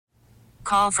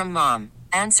Call from mom.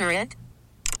 Answer it.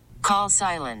 Call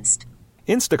silenced.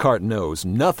 Instacart knows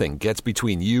nothing gets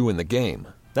between you and the game.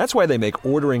 That's why they make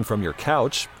ordering from your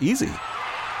couch easy.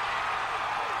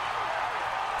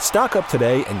 Stock up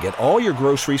today and get all your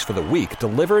groceries for the week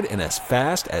delivered in as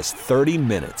fast as 30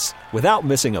 minutes without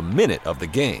missing a minute of the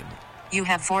game. You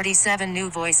have 47 new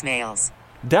voicemails.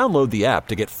 Download the app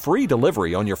to get free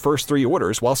delivery on your first 3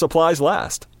 orders while supplies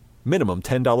last. Minimum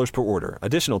 $10 per order.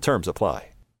 Additional terms apply.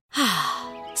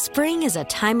 Spring is a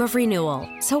time of renewal,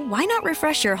 so why not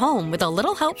refresh your home with a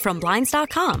little help from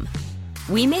Blinds.com?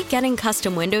 We make getting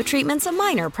custom window treatments a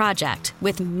minor project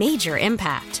with major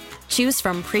impact. Choose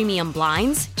from premium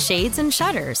blinds, shades, and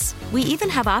shutters. We even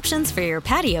have options for your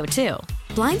patio, too.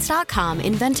 Blinds.com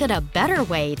invented a better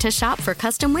way to shop for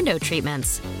custom window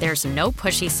treatments. There's no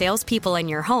pushy salespeople in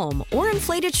your home or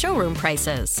inflated showroom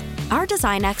prices. Our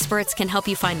design experts can help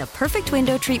you find the perfect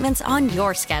window treatments on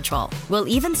your schedule. We'll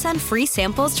even send free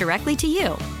samples directly to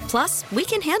you. Plus, we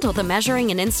can handle the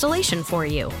measuring and installation for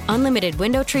you. Unlimited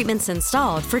window treatments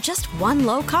installed for just one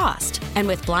low cost. And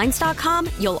with Blinds.com,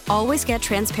 you'll always get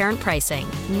transparent pricing.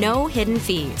 No hidden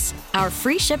fees. Our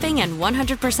free shipping and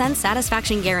 100%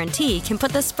 satisfaction guarantee can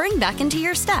put the spring back into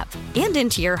your step and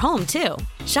into your home, too.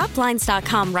 Shop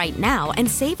Blinds.com right now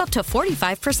and save up to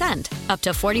 45%. Up to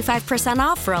 45%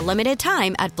 off for a limited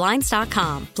time at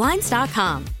Blinds.com.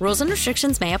 Blinds.com. Rules and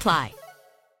restrictions may apply.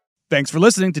 Thanks for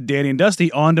listening to Danny and Dusty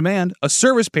On Demand, a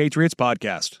Service Patriots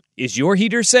podcast. Is your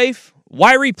heater safe?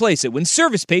 Why replace it when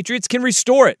Service Patriots can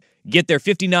restore it? Get their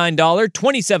 $59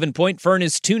 27-point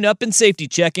furnace tune-up and safety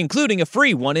check, including a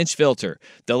free 1-inch filter.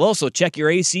 They'll also check your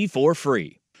AC for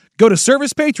free. Go to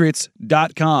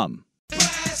ServicePatriots.com.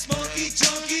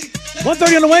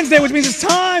 1:30 on a Wednesday, which means it's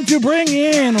time to bring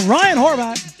in Ryan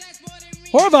Horvat.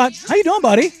 Horvat, how you doing,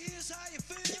 buddy?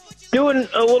 Doing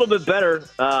a little bit better.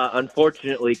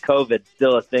 Unfortunately, COVID's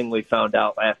still a thing we found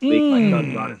out last week. My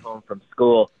son brought it home from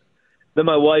school. Then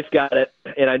my wife got it,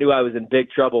 and I knew I was in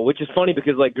big trouble, which is funny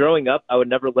because, like, growing up, I would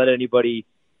never let anybody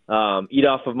eat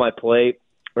off of my plate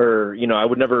or, you know, I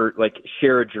would never, like,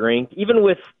 share a drink. Even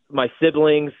with my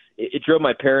siblings, it drove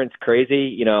my parents crazy,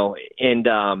 you know, and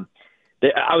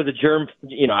I was a germ,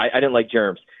 you know, I didn't like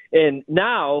germs. And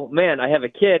now, man, I have a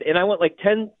kid, and I went like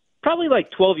 10, probably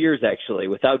like 12 years, actually,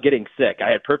 without getting sick.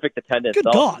 I had perfect attendance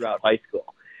all throughout high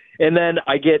school. And then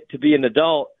I get to be an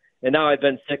adult, and now I've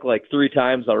been sick like 3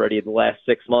 times already in the last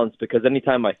 6 months because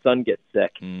anytime my son gets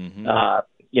sick,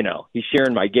 you know, he's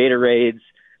sharing my Gatorades.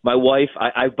 My wife,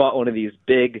 I bought one of these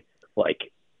big,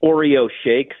 like, Oreo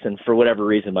shakes, and for whatever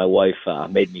reason, my wife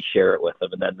made me share it with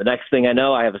him. And then the next thing I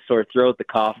know, I have a sore throat, the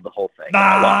cough, the whole thing.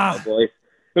 I lost my voice.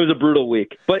 It was a brutal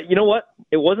week. But you know what?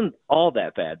 It wasn't all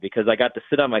that bad because I got to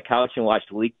sit on my couch and watch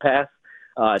League Pass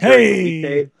during the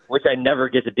weekdays, which I never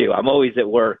get to do. I'm always at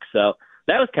work, so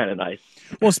that was kind of nice.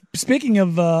 Well, speaking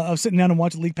of sitting down and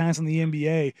watching League Pass in the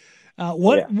NBA,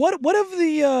 what have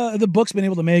the books been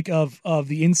able to make of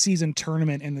the in-season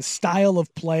tournament and the style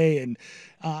of play, and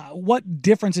what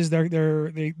differences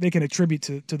they can attribute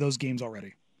to those games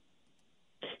already?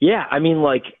 Yeah, I mean,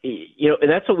 like, you know, and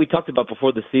that's what we talked about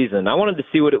before the season. I wanted to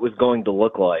see what it was going to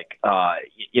look like.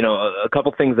 You know, a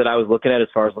couple things that I was looking at as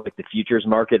far as like the futures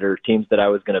market or teams that I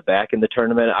was going to back in the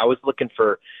tournament. I was looking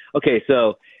for, okay,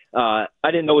 so I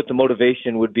didn't know what the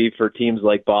motivation would be for teams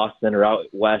like Boston or out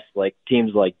west, like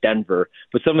teams like Denver.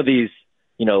 But some of these,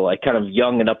 you know, like kind of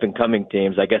young and up-and-coming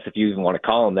teams, I guess if you even want to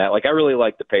call them that. Like, I really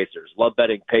like the Pacers. Love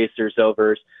betting Pacers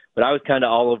overs, but I was kind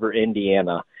of all over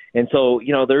Indiana. And so,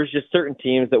 you know, there's just certain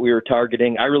teams that we were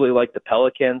targeting. I really like the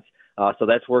Pelicans, so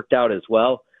that's worked out as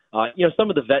well. You know, some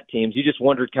of the vet teams, you just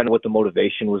wondered kind of what the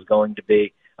motivation was going to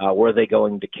be. Were they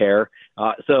going to care?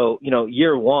 So, you know,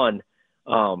 year one,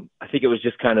 I think it was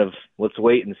just kind of let's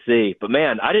wait and see. But,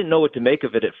 man, I didn't know what to make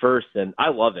of it at first, and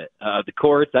I love it. The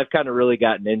courts, I've kind of really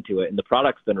gotten into it, and the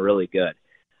product's been really good.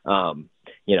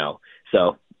 You know,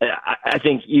 so I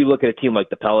think you look at a team like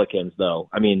the Pelicans, though.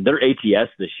 I mean, their ATS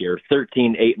this year,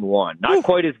 13-8-1. Not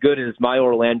quite as good as my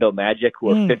Orlando Magic, who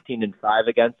are 15-5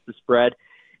 against the spread.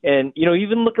 And, you know,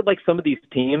 even look at, like, some of these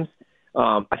teams.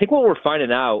 I think what we're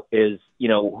finding out is, you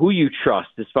know, who you trust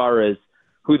as far as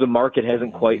who the market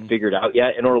hasn't quite figured out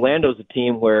yet. And Orlando's a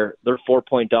team where they're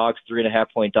 4-point dogs,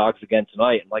 3.5-point dogs again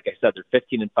tonight. And like I said, they're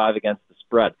 15-5 against the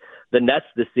spread. The Nets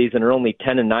this season are only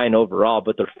 10-9 overall,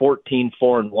 but they're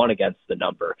 14-4-1 against the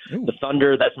number. Ooh. The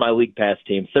Thunder, that's my League Pass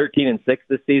team, 13-6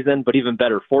 this season, but even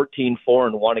better,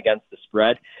 14-4-1 against the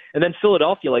spread. And then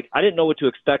Philadelphia, like, I didn't know what to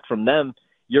expect from them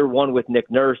year one with Nick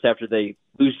Nurse after they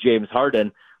lose James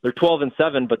Harden. They're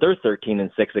 12-7, but they're 13-6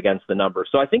 against the number.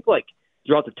 So I think, like,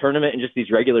 throughout the tournament and just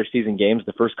these regular season games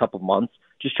the first couple months,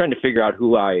 just trying to figure out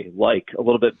who I like a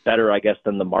little bit better, I guess,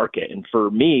 than the market. And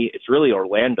for me, it's really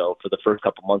Orlando for the first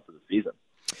couple months of the season.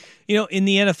 In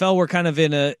the NFL, we're kind of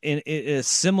in a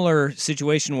similar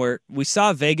situation where we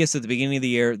saw Vegas at the beginning of the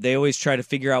year. They always try to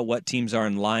figure out what teams are,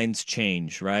 and lines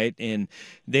change, right? And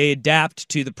they adapt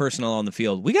to the personnel on the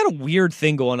field. We got a weird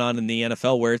thing going on in the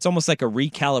NFL where it's almost like a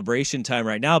recalibration time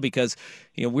right now because,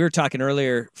 we were talking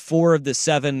earlier, 4 of the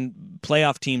 7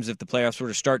 playoff teams, if the playoffs were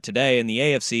to start today in the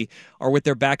AFC, are with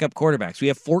their backup quarterbacks. We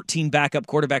have 14 backup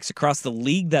quarterbacks across the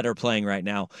league that are playing right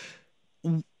now.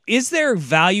 Is there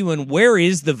value, and where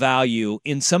is the value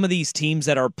in some of these teams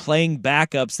that are playing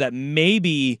backups that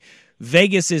maybe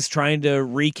Vegas is trying to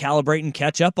recalibrate and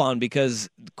catch up on? Because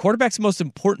quarterback's the most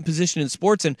important position in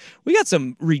sports, and we got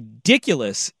some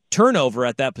ridiculous turnover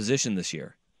at that position this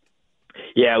year.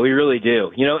 Yeah, we really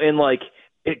do.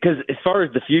 Because as far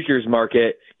as the futures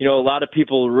market, a lot of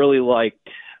people really liked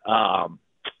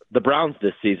the Browns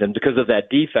this season because of that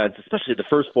defense, especially the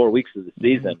first 4 weeks of the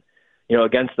season.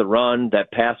 Against the run,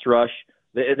 that pass rush,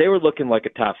 they were looking like a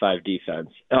top 5 defense.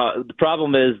 The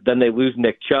problem is then they lose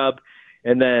Nick Chubb,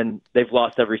 and then they've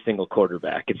lost every single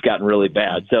quarterback. It's gotten really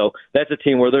bad. So that's a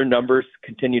team where their numbers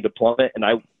continue to plummet, and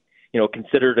I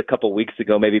considered a couple weeks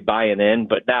ago maybe buying in,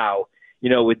 but now,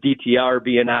 with DTR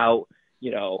being out,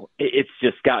 it's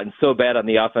just gotten so bad on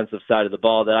the offensive side of the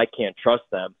ball that I can't trust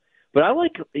them. But I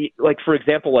like for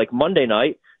example, like Monday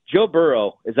night, Joe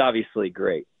Burrow is obviously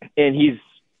great, and he's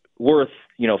worth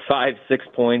 5-6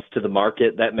 points to the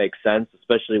market. That makes sense,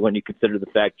 especially when you consider the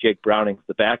fact Jake Browning's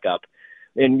the backup,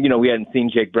 and we hadn't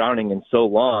seen Jake Browning in so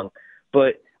long.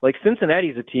 But like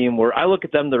Cincinnati's a team where I look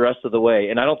at them the rest of the way,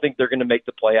 and I don't think they're going to make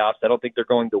the playoffs. I don't think they're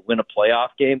going to win a playoff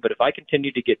game. But if I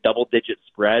continue to get double-digit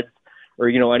spreads or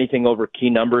anything over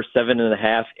key numbers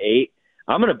 7.5, 8.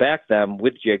 I'm going to back them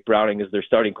with Jake Browning as their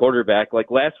starting quarterback.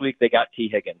 Like last week, they got T.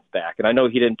 Higgins back, and I know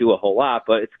he didn't do a whole lot,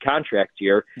 but it's a contract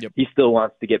year. Yep. He still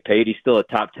wants to get paid. He's still a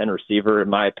top 10 receiver, in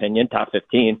my opinion, top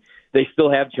 15. They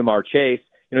still have Jamar Chase.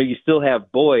 You still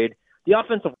have Boyd. The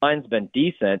offensive line's been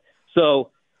decent.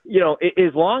 So,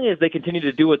 as long as they continue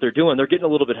to do what they're doing, they're getting a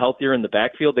little bit healthier in the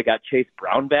backfield. They got Chase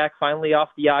Brown back finally off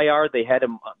the IR. They had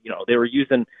him, they were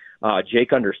using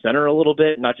Jake under center a little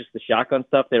bit, not just the shotgun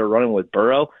stuff they were running with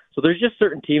Burrow. So there's just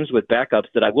certain teams with backups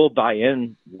that I will buy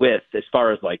in with as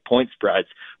far as like point spreads.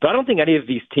 But I don't think any of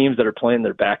these teams that are playing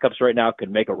their backups right now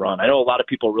could make a run. I know a lot of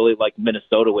people really like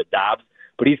Minnesota with Dobbs,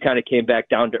 but he's kind of came back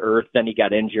down to earth. Then he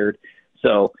got injured.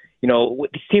 So,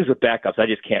 these teams with backups, I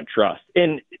just can't trust.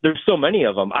 And there's so many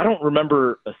of them. I don't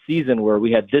remember a season where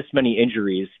we had this many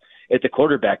injuries at the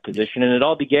quarterback position, and it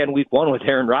all began week 1 with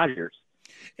Aaron Rodgers.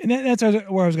 And that's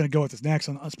where I was going to go with this next.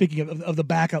 Speaking of the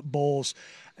backup bowls,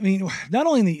 I mean, not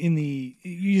only in the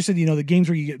you just said the games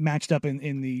where you get matched up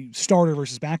in the starter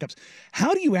versus backups.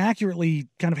 How do you accurately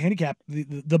kind of handicap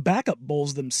the backup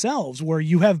bowls themselves, where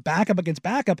you have backup against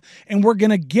backup, and we're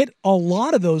going to get a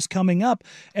lot of those coming up.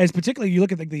 As particularly you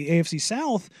look at the AFC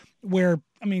South, where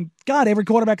every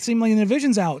quarterback seemingly in the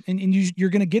division's out, and you're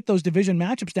going to get those division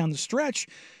matchups down the stretch.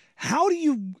 How do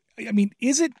you?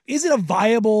 Is it a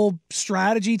viable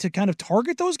strategy to kind of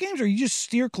target those games, or you just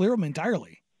steer clear of them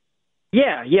entirely?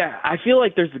 Yeah. I feel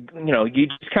like there's, you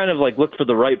just kind of like look for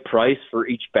the right price for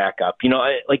each backup.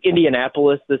 Like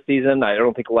Indianapolis this season, I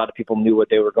don't think a lot of people knew what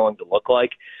they were going to look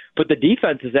like, but the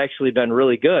defense has actually been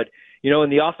really good.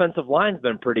 And the offensive line's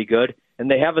been pretty good, and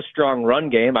they have a strong run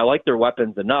game. I like their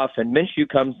weapons enough, and Minshew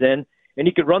comes in, and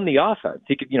he could run the offense.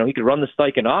 He could run the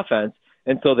Steichen offense.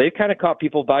 And so they kind of caught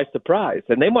people by surprise,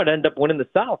 and they might end up winning the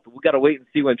South. We got to wait and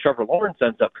see when Trevor Lawrence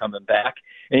ends up coming back.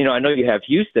 And, I know you have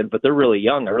Houston, but they're really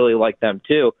young. I really like them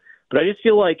too. But I just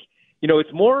feel like,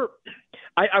 it's more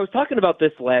 – I was talking about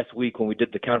this last week when we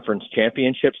did the conference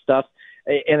championship stuff,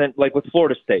 and then like with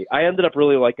Florida State. I ended up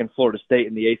really liking Florida State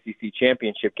in the ACC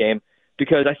championship game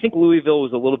because I think Louisville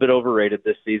was a little bit overrated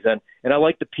this season, and I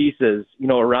like the pieces,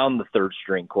 around the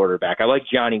third-string quarterback. I like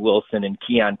Johnny Wilson and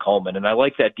Keon Coleman, and I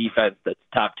like that defense that's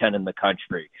top 10 in the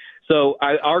country. So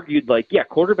I argued,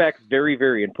 quarterback's very,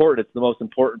 very important. It's the most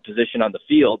important position on the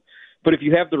field. But if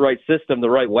you have the right system, the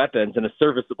right weapons, and a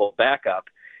serviceable backup,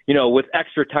 with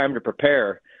extra time to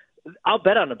prepare, I'll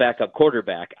bet on a backup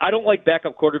quarterback. I don't like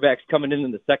backup quarterbacks coming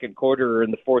in the second quarter or in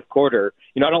the fourth quarter.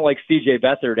 I don't like C.J.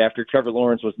 Beathard after Trevor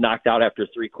Lawrence was knocked out after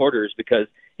 3 quarters because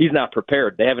he's not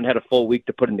prepared. They haven't had a full week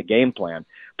to put in the game plan.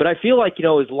 But I feel like,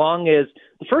 as long as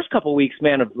the first couple weeks,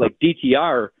 man, of like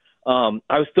DTR,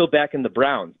 I was still back in the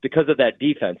Browns because of that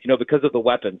defense, because of the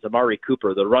weapons, Amari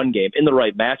Cooper, the run game, in the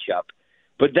right matchup.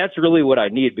 But that's really what I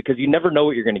need because you never know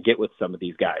what you're going to get with some of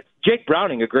these guys. Jake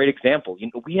Browning, a great example.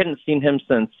 We hadn't seen him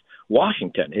since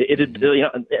Washington.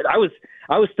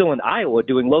 I was still in Iowa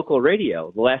doing local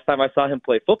radio the last time I saw him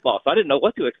play football, so I didn't know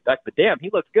what to expect, but damn, he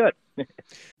looks good.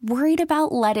 Worried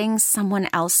about letting someone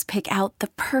else pick out the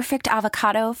perfect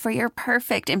avocado for your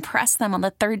perfect impress them on the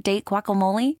third date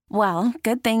guacamole? Well,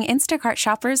 good thing Instacart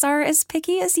shoppers are as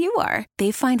picky as you are.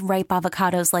 They find ripe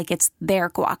avocados like it's their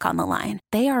guac on the line.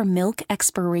 They are milk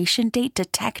expiration date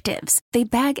detectives. They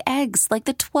bag eggs like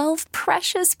the 12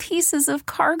 precious pieces of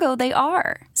cargo they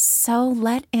are. So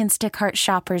let Instacart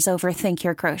shoppers overthink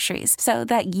your groceries so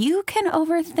that you can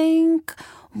overthink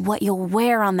what you'll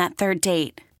wear on that third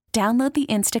date. Download the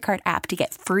Instacart app to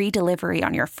get free delivery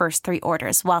on your first 3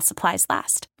 orders while supplies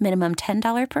last. Minimum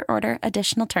 $10 per order.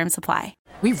 Additional terms apply.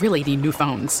 We really need new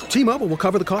phones. T-Mobile will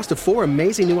cover the cost of 4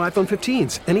 amazing new iPhone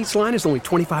 15s, and each line is only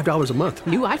 $25 a month.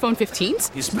 New iPhone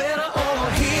 15s? It's better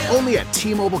over here. Only at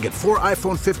T-Mobile, get 4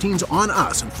 iPhone 15s on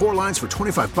us and 4 lines for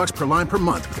 $25 per line per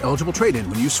month with eligible trade-in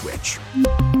when you switch.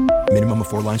 Minimum of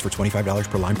 4 lines for $25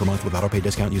 per line per month with autopay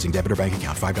discount using debit or bank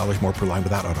account. $5 more per line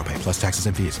without autopay, plus taxes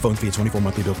and fees. Phone fee at 24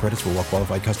 monthly bill credits for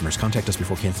well-qualified customers. Contact us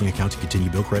before canceling account to continue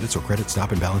bill credits or credit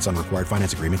stop and balance on required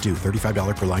finance agreement due.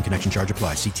 $35 per line connection charge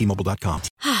applies. See T-Mobile.com.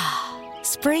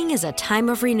 Spring is a time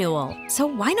of renewal, so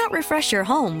why not refresh your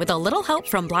home with a little help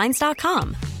from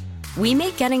Blinds.com? We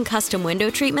make getting custom window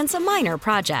treatments a minor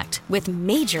project with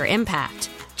major impact.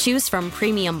 Choose from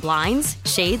premium blinds,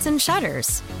 shades, and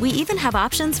shutters. We even have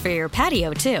options for your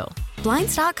patio, too.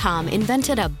 Blinds.com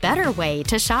invented a better way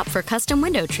to shop for custom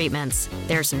window treatments.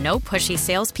 There's no pushy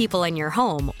salespeople in your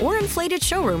home or inflated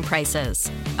showroom prices.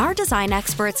 Our design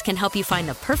experts can help you find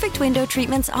the perfect window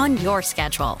treatments on your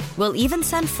schedule. We'll even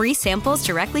send free samples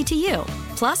directly to you.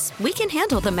 Plus, we can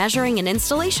handle the measuring and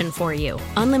installation for you.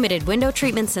 Unlimited window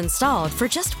treatments installed for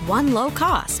just one low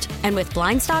cost. And with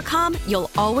Blinds.com,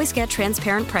 you'll always get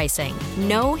transparent pricing.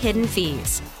 No hidden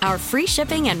fees. Our free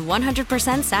shipping and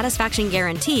 100% satisfaction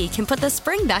guarantee can put the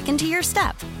spring back into your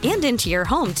step and into your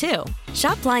home, too.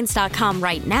 Shop Blinds.com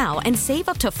right now and save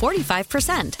up to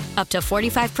 45%. Up to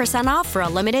 45% off for a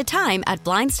limited time at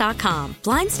Blinds.com.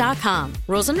 Blinds.com.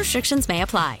 Rules and restrictions may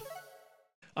apply.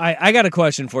 I got a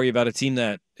question for you about a team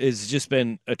that has just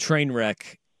been a train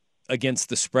wreck against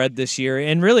the spread this year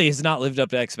and really has not lived up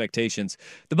to expectations.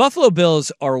 The Buffalo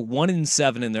Bills are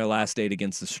 1-7 in their last 8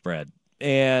 against the spread.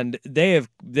 And they've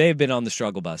been on the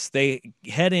struggle bus. They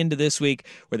head into this week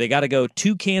where they got to go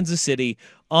to Kansas City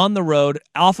on the road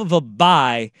off of a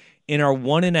bye and are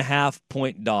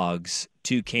 1.5-point dogs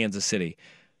to Kansas City.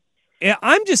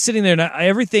 I'm just sitting there, and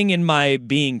everything in my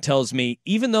being tells me,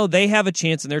 even though they have a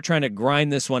chance and they're trying to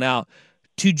grind this one out,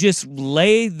 to just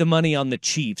lay the money on the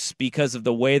Chiefs because of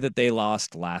the way that they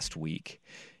lost last week.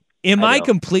 Am I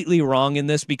completely wrong in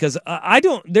this? Because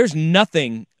there's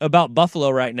nothing about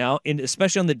Buffalo right now, and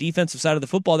especially on the defensive side of the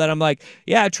football, that I'm like,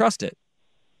 yeah, I trust it.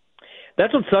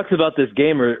 That's what sucks about this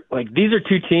game. These are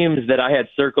 2 teams that I had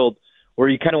circled where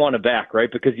you kind of want to back, right?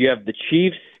 Because you have the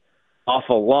Chiefs off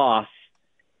a loss,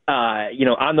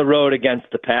 on the road against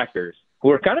the Packers, who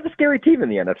are kind of a scary team in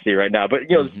the NFC right now. But,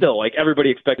 still, everybody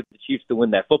expected the Chiefs to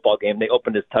win that football game. They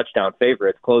opened as touchdown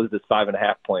favorites, closed as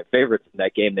 5.5-point favorites in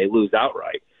that game. They lose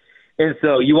outright. And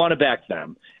so you want to back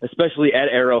them, especially at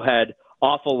Arrowhead,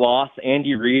 off a loss.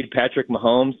 Andy Reid, Patrick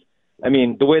Mahomes. I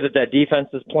mean, the way that defense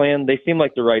is playing, they seem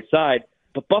like the right side.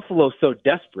 But Buffalo's so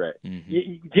desperate.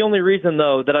 Mm-hmm. The only reason,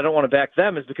 though, that I don't want to back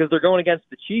them is because they're going against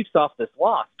the Chiefs off this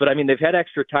loss. But, I mean, they've had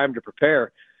extra time to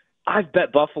prepare. I've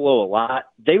bet Buffalo a lot.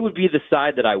 They would be the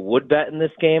side that I would bet in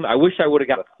this game. I wish I would have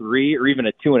got a 3 or even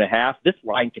a 2.5. This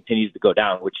line continues to go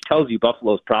down, which tells you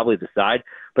Buffalo's probably the side.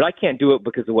 But I can't do it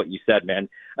because of what you said, man.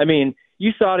 I mean, you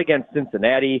saw it against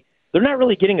Cincinnati. They're not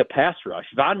really getting a pass rush.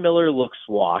 Von Miller looks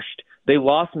washed. They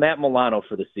lost Matt Milano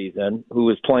for the season, who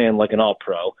was playing like an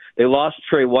all-pro. They lost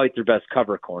Trey White, their best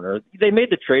cover corner. They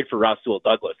made the trade for Rasul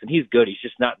Douglas, and he's good.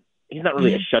 He's not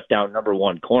really a shutdown number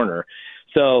 1 corner.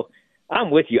 So I'm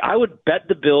with you. I would bet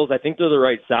the Bills. I think they're the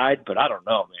right side, but I don't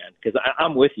know, man, because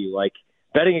I'm with you.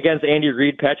 Betting against Andy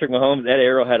Reid, Patrick Mahomes at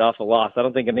Arrowhead off a loss, I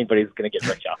don't think anybody's going to get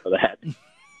rich off of that.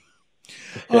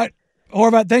 All right,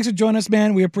 Horvat, thanks for joining us,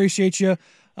 man. We appreciate you.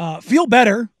 Feel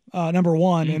better, number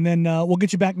 1, and then we'll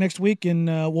get you back next week, and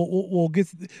we'll get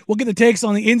the takes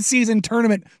on the in-season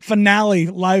tournament finale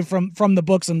live from the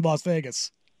books in Las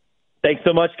Vegas. Thanks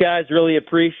so much, guys. Really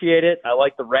appreciate it. I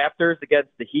like the Raptors against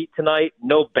the Heat tonight.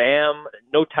 No Bam,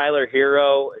 no Tyler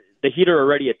Hero. The Heat are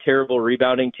already a terrible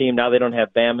rebounding team. Now they don't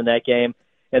have Bam in that game.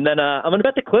 And then I'm going to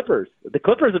bet the Clippers. The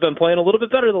Clippers have been playing a little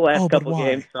bit better the last couple of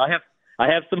games. So I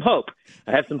have some hope.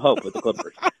 With the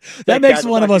Clippers. That makes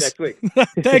one of us.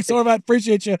 Thanks, Horvat.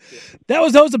 Appreciate you. That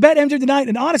was the host of BetMGM Tonight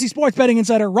and Odyssey Sports Betting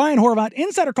Insider, Ryan Horvat.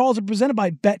 Insider calls are presented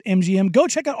by BetMGM. Go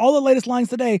check out all the latest lines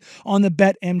today on the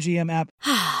BetMGM app.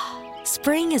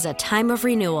 Spring is a time of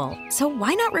renewal, so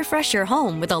why not refresh your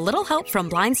home with a little help from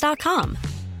Blinds.com?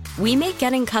 We make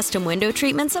getting custom window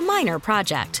treatments a minor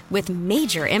project with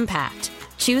major impact.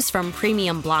 Choose from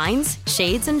premium blinds,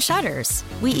 shades, and shutters.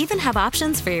 We even have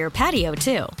options for your patio,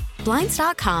 too.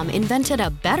 Blinds.com invented a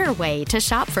better way to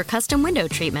shop for custom window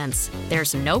treatments.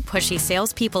 There's no pushy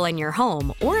salespeople in your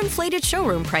home or inflated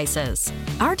showroom prices.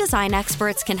 Our design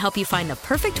experts can help you find the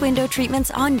perfect window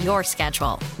treatments on your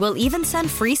schedule. We'll even send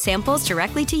free samples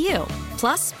directly to you.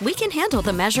 Plus, we can handle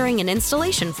the measuring and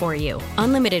installation for you.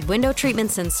 Unlimited window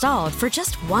treatments installed for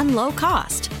just one low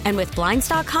cost. And with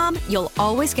Blinds.com, you'll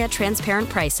always get transparent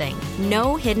pricing.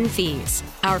 No hidden fees.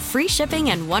 Our free shipping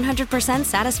and 100%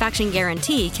 satisfaction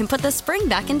guarantee can put the spring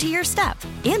back into your step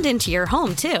and into your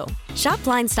home, too. Shop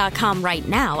Blinds.com right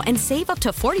now and save up to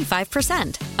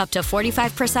 45%. Up to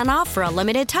 45% off for a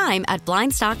limited time at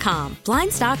Blinds.com.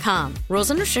 Blinds.com. Rules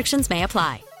and restrictions may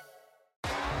apply.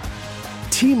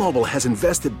 T-Mobile has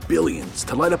invested billions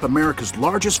to light up America's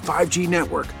largest 5G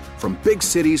network, from big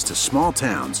cities to small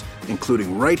towns,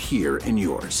 including right here in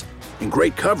yours. And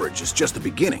great coverage is just the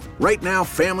beginning. Right now,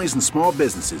 families and small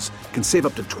businesses can save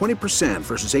up to 20%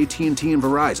 versus AT&T and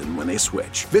Verizon when they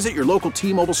switch. Visit your local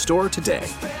T-Mobile store today.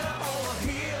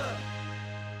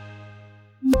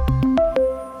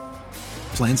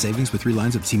 Plan savings with 3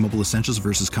 lines of T-Mobile Essentials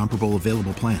versus comparable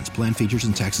available plans. Plan features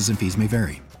and taxes and fees may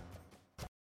vary.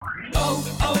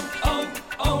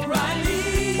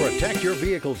 Protect your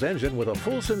vehicle's engine with a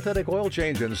full synthetic oil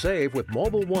change and save with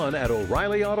Mobile One at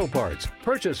O'Reilly Auto Parts.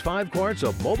 Purchase 5 quarts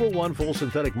of Mobile One full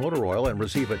synthetic motor oil and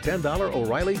receive a $10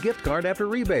 O'Reilly gift card after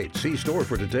rebate. See store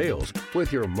for details.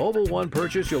 With your Mobile One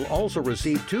purchase, you'll also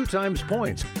receive 2 times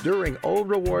points during O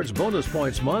Rewards Bonus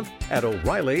Points Month at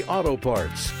O'Reilly Auto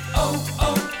Parts.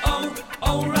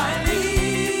 O'Reilly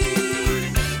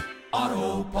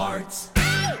Auto Parts.